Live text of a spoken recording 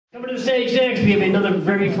Coming to the stage next, we have another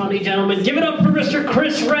very funny gentleman. Give it up for Mr.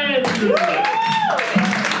 Chris Wren.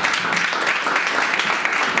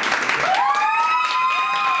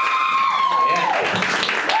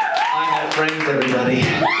 Friends, everybody.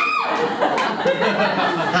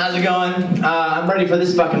 How's it going? I'm ready for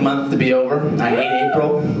this fucking month to be over. I hate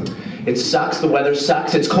April. It sucks, the weather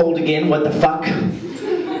sucks, it's cold again, what the fuck?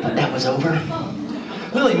 But that was over.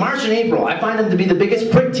 Really, March and April, I find them to be the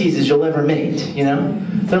biggest prick teases you'll ever meet, you know?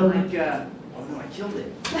 They're like, oh no, I killed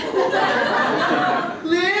it.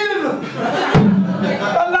 Live!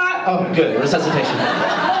 Alive! Oh, good, resuscitation.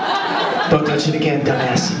 Don't touch it again,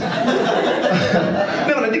 dumbass.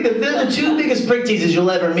 No, I think they're the two biggest prick teases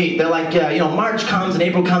you'll ever meet. They're like, you know, March comes and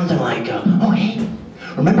April comes, they're like, oh, hey,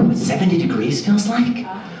 remember what 70 degrees feels like?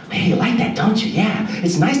 Hey, you like that, don't you? Yeah.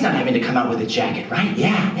 It's nice not having to come out with a jacket, right?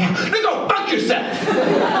 Yeah. Then go fuck yourself!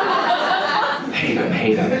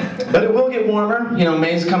 Hate them. But it will get warmer. You know,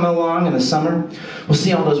 May's coming along in the summer. We'll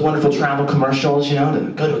see all those wonderful travel commercials, you know,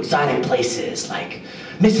 to go to exotic places like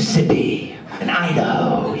Mississippi and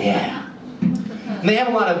Idaho, yeah. And they have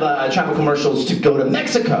a lot of travel commercials to go to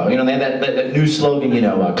Mexico. You know, they have that new slogan, you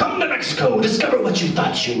know, come to Mexico, discover what you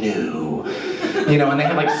thought you knew. You know, and they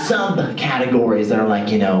have like subcategories that are like,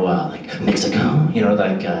 you know, like Mexico, you know,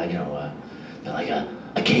 like, you know, they're like a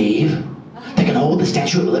cave that can hold the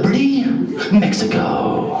Statue of Liberty,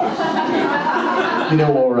 Mexico. You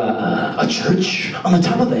know, or a church on the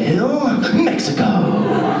top of a hill, Mexico.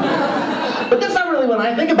 But that's not really what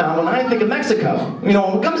I think about when I think of Mexico. You know,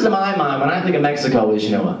 what comes to my mind when I think of Mexico is,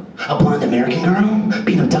 you know, a blonde American girl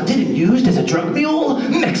being abducted and used as a drug mule,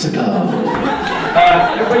 Mexico.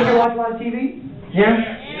 Everybody can watch a lot of TV?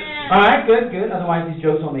 Yeah? Alright, good. Otherwise these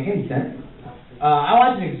jokes won't make any sense. I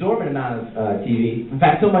watch an exorbitant amount of TV. In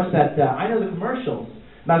fact, so much that I know the commercials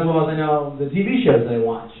about as well as I know the TV shows that I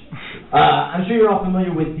watch. I'm sure you're all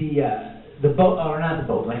familiar with the boat, or not the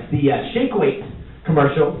boat, like the shake weight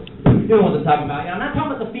commercial. You know what I'm talking about. You know, I'm not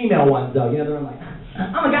talking about the female ones though. You know, they're like,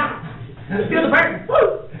 oh my god, feel the burn,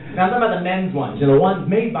 woo! Now I'm talking about the men's ones. You know, the ones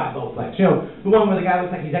made by Bowflex. You know, the one where the guy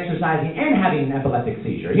looks like he's exercising and having an epileptic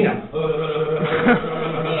seizure. You know.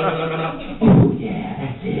 Oh yeah,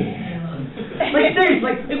 that's it. Like seriously,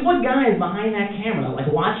 like what guy is behind that camera,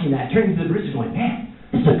 like watching that, turning to the producer going, man,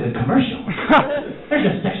 this is a good commercial. There's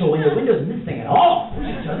no sexual windows in this thing at all.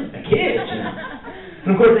 This is the kids. You know? And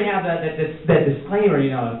of course they have that disclaimer, you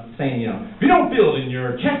know, saying, you know, if you don't feel it in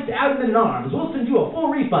your chest, abdomen, and arms, we'll send you a full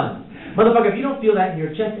refund. Motherfucker, if you don't feel that in your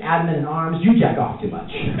chest, abdomen, and arms, you jack off too much.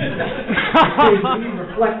 When you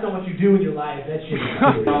reflect on what you do in your life, that shit is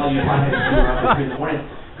serious. All you want to do in the morning.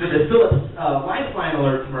 There's a Philips Lifeline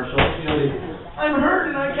alert commercial. You know, I'm hurt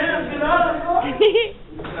and I can't get up. You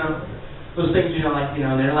know, those things, you know, like, you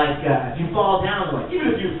know, they're like, if you fall down, like, even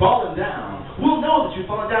if you've fallen down, we'll know that you've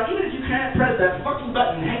fallen down, even if you can't press that fucking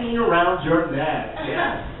button hanging around your neck.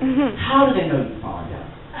 Yeah. How do they know you've fallen down?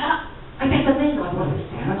 I think the thing, like, what is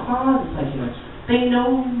Santa Claus? It's like, you know, they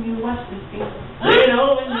know when you watch this thing.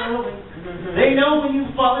 They know when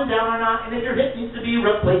you've fallen down or not, and if your hip needs to be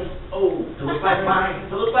replaced. Oh, Philips Lifeline,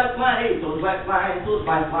 Philips Lifeline, Philips Lifeline, Philips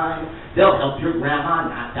Lifeline. They'll help your grandma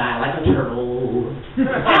not die like a turtle. We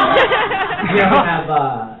also have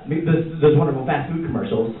those wonderful fast food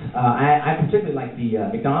commercials. I particularly like the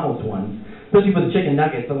McDonald's ones, especially for the chicken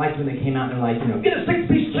nuggets. I liked when they came out and they're like, you know, get a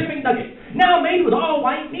 6-piece chicken nugget, now made with all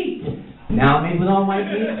white meat. Now made with all white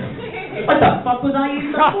meat? What the fuck was I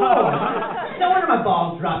eating before? No wonder my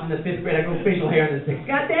balls dropped in the 5th grade. I grow facial hair in the 6th.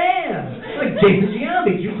 Goddamn! It's like Jason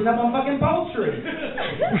Giambi juicing up on fucking poultry.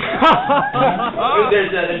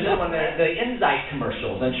 There's another one there, the Insight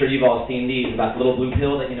commercials. I'm sure you've all seen these about the little blue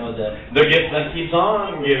pill that, you know, the gift that keeps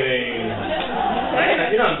on giving. Right?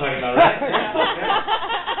 You know what I'm talking about, right?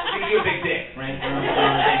 Yeah. You're a big dick, right?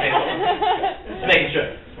 Just making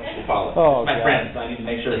sure. Follow. Oh, my friend, so I need to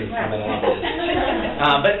make sure he's coming along with this.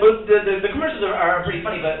 But the commercials are pretty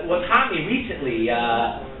funny, but what caught me recently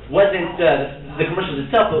wasn't the commercials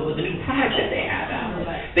itself, but was the new product that they have out.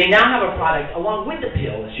 They now have a product along with the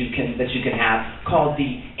pill that you can have called the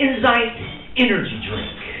Insight Energy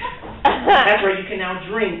Drink. That's where you can now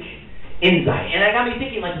drink Insight. And that got me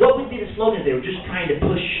thinking, like, what would be the slogan if they were just trying to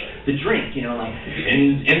push the drink, you know, like,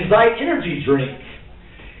 Insight Energy Drink.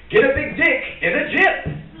 Get a big dick in a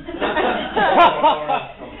jip.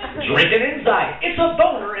 Drink an Insight. It's a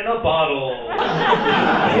boner in a bottle.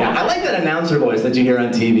 Yeah, I like that announcer voice that you hear on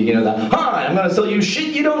TV. You know, the, hi, I'm going to sell you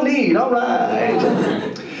shit you don't need. All right.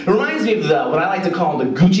 It reminds me of what I like to call the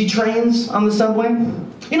Gucci trains on the subway.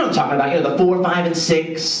 You know what I'm talking about, you know, the 4, 5, and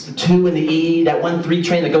 6, the 2 and the E, that 1-3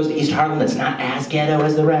 train that goes to East Harlem that's not as ghetto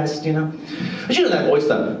as the rest, you know? But you know that voice,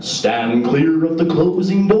 the stand clear of the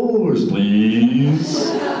closing doors,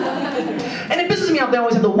 please. And it pisses me off, they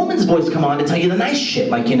always have the woman's voice come on to tell you the nice shit.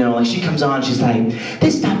 Like, you know, like she comes on, she's like,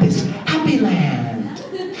 this stop is Happy Land.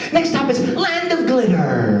 Next stop is Land of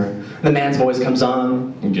Glitter. The man's voice comes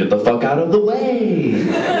on, get the fuck out of the way.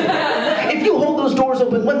 If you hold those doors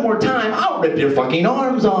open one more time, I'll rip your fucking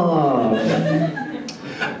arms off.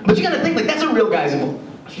 But you gotta think, like, that's a real guy's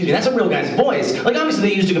voice. Like, obviously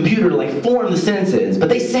they used a computer to, like, form the sentences, but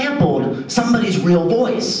they sampled somebody's real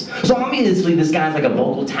voice. So obviously this guy's like a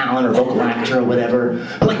vocal talent or vocal actor or whatever.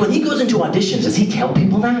 But like, when he goes into auditions, does he tell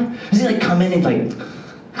people that? Does he, like, come in and, like,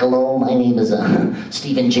 hello, my name is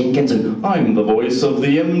Stephen Jenkins, and I'm the voice of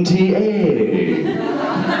the MTA.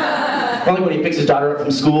 Or like when he picks his daughter up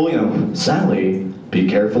from school, you know, Sally, be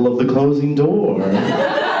careful of the closing door.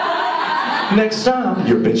 Next stop,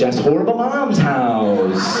 your bitch-ass horrible mom's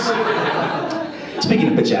house. Speaking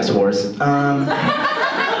of bitch-ass whores,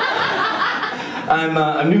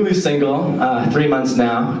 I'm newly single, 3 months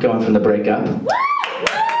now, going from the breakup.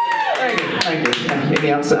 Thank you. Get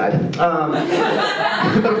me outside.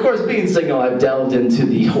 But of course, being single, I've delved into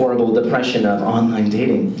the horrible depression of online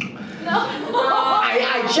dating.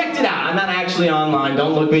 I checked it out. I'm not actually online.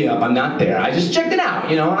 Don't look me up. I'm not there. I just checked it out,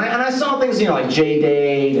 you know. And I saw things, you know, like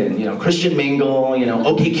J-Date and, you know, Christian Mingle, you know,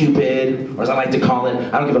 OkCupid, or as I like to call it,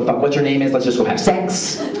 I don't give a fuck what your name is. Let's just go have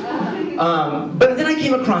sex. But then I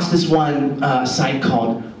came across this one site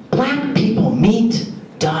called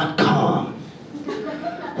blackpeoplemeet.com.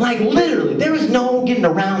 Like, literally, there is no getting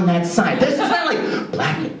around that site. It's not like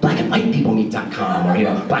black and white people meet.com or, you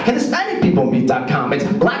know, black and Hispanic people meet.com. It's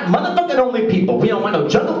black motherfucking only people. We don't want no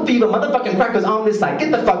jungle fever motherfucking crackers on this site.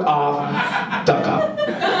 Get the fuck off.com.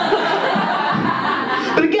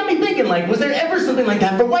 But it got me thinking, like, was there ever something like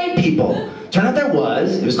that for white people? Turned out there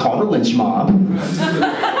was. It was called a lynch mob.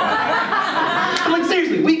 Like,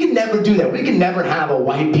 seriously, we can never do that. We can never have a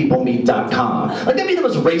whitepeoplemeet.com. Like, that'd be the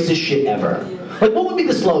most racist shit ever. Like, what would be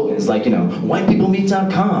the slogans? Like, you know,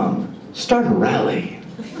 whitepeoplemeet.com, start a rally.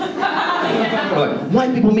 Or like,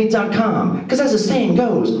 whitepeoplemeet.com, because as the saying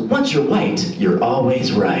goes, once you're white, you're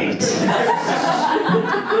always right. Speaking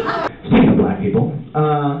of black people,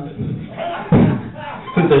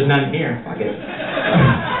 since there's none here, fuck it.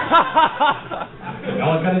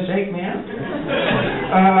 Y'all gotta shake, man.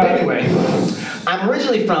 Anyway, I'm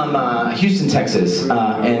originally from Houston, Texas,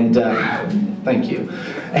 and thank you.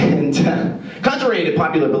 And contrary to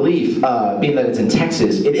popular belief, being that it's in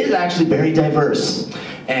Texas, it is actually very diverse.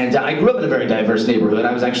 And I grew up in a very diverse neighborhood.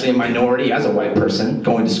 I was actually a minority as a white person,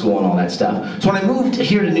 going to school and all that stuff. So when I moved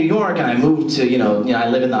here to New York, and I moved to, you know, I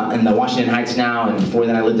live in the Washington Heights now, and before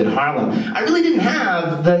that I lived in Harlem, I really didn't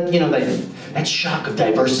have the, you know, that shock of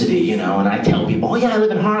diversity, you know. And I tell people, oh yeah, I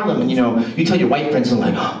live in Harlem, and you know, you tell your white friends, and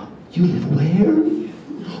like, oh, you live where?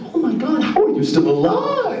 Oh my God, how are you still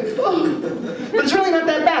alive? Oh. But it's really not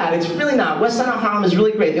that bad. It's really not. West Side of Harlem is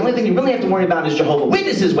really great. The only thing you really have to worry about is Jehovah's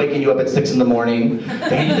Witnesses waking you up at 6 in the morning.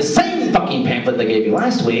 They hand you the same fucking pamphlet they gave you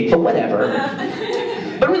last week, but whatever.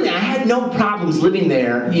 But really, I had no problems living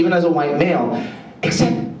there, even as a white male,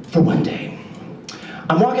 except for one day.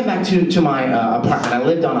 I'm walking back to my apartment. I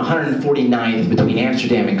lived on 149th between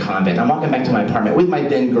Amsterdam and Convent. I'm walking back to my apartment with my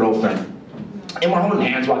then girlfriend. And we're holding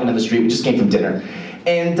hands walking down the street. We just came from dinner.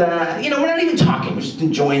 And, you know, we're not even talking. We're just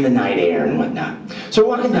enjoying the night air and whatnot. So we're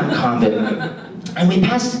walking down Convent, and we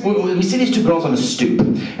see these two girls on a stoop.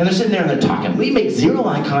 And they're sitting there and they're talking. We make zero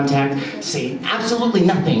eye contact, say absolutely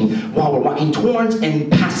nothing while we're walking towards and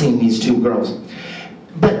passing these two girls.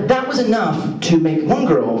 But that was enough to make one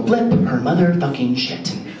girl flip her motherfucking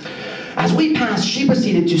shit. As we passed, she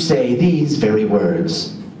proceeded to say these very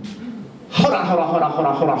words. Hold on, I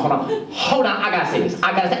gotta say this.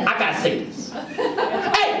 I gotta say this.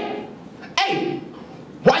 Hey,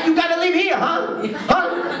 why you gotta live here, huh?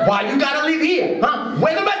 Why you gotta live here, huh?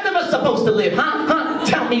 Where the rest of us supposed to live, huh?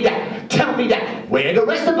 Tell me that. Where the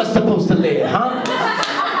rest of us supposed to live, huh?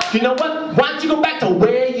 You know what? Why don't you go back to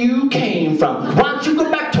where you came from? Why don't you go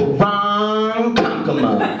back to Wren,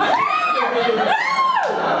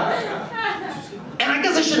 And I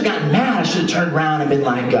guess I should have gotten mad. I should have turned around and been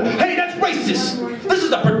like, hey, that's racist. This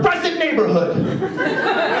is a progressive neighborhood.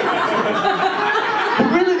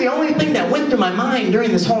 But really, the only thing that went through my mind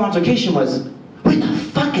during this whole altercation was, where the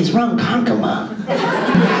fuck is Wren? You guys have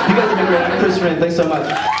been great. I'm Chris Wren. Thanks so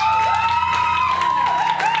much.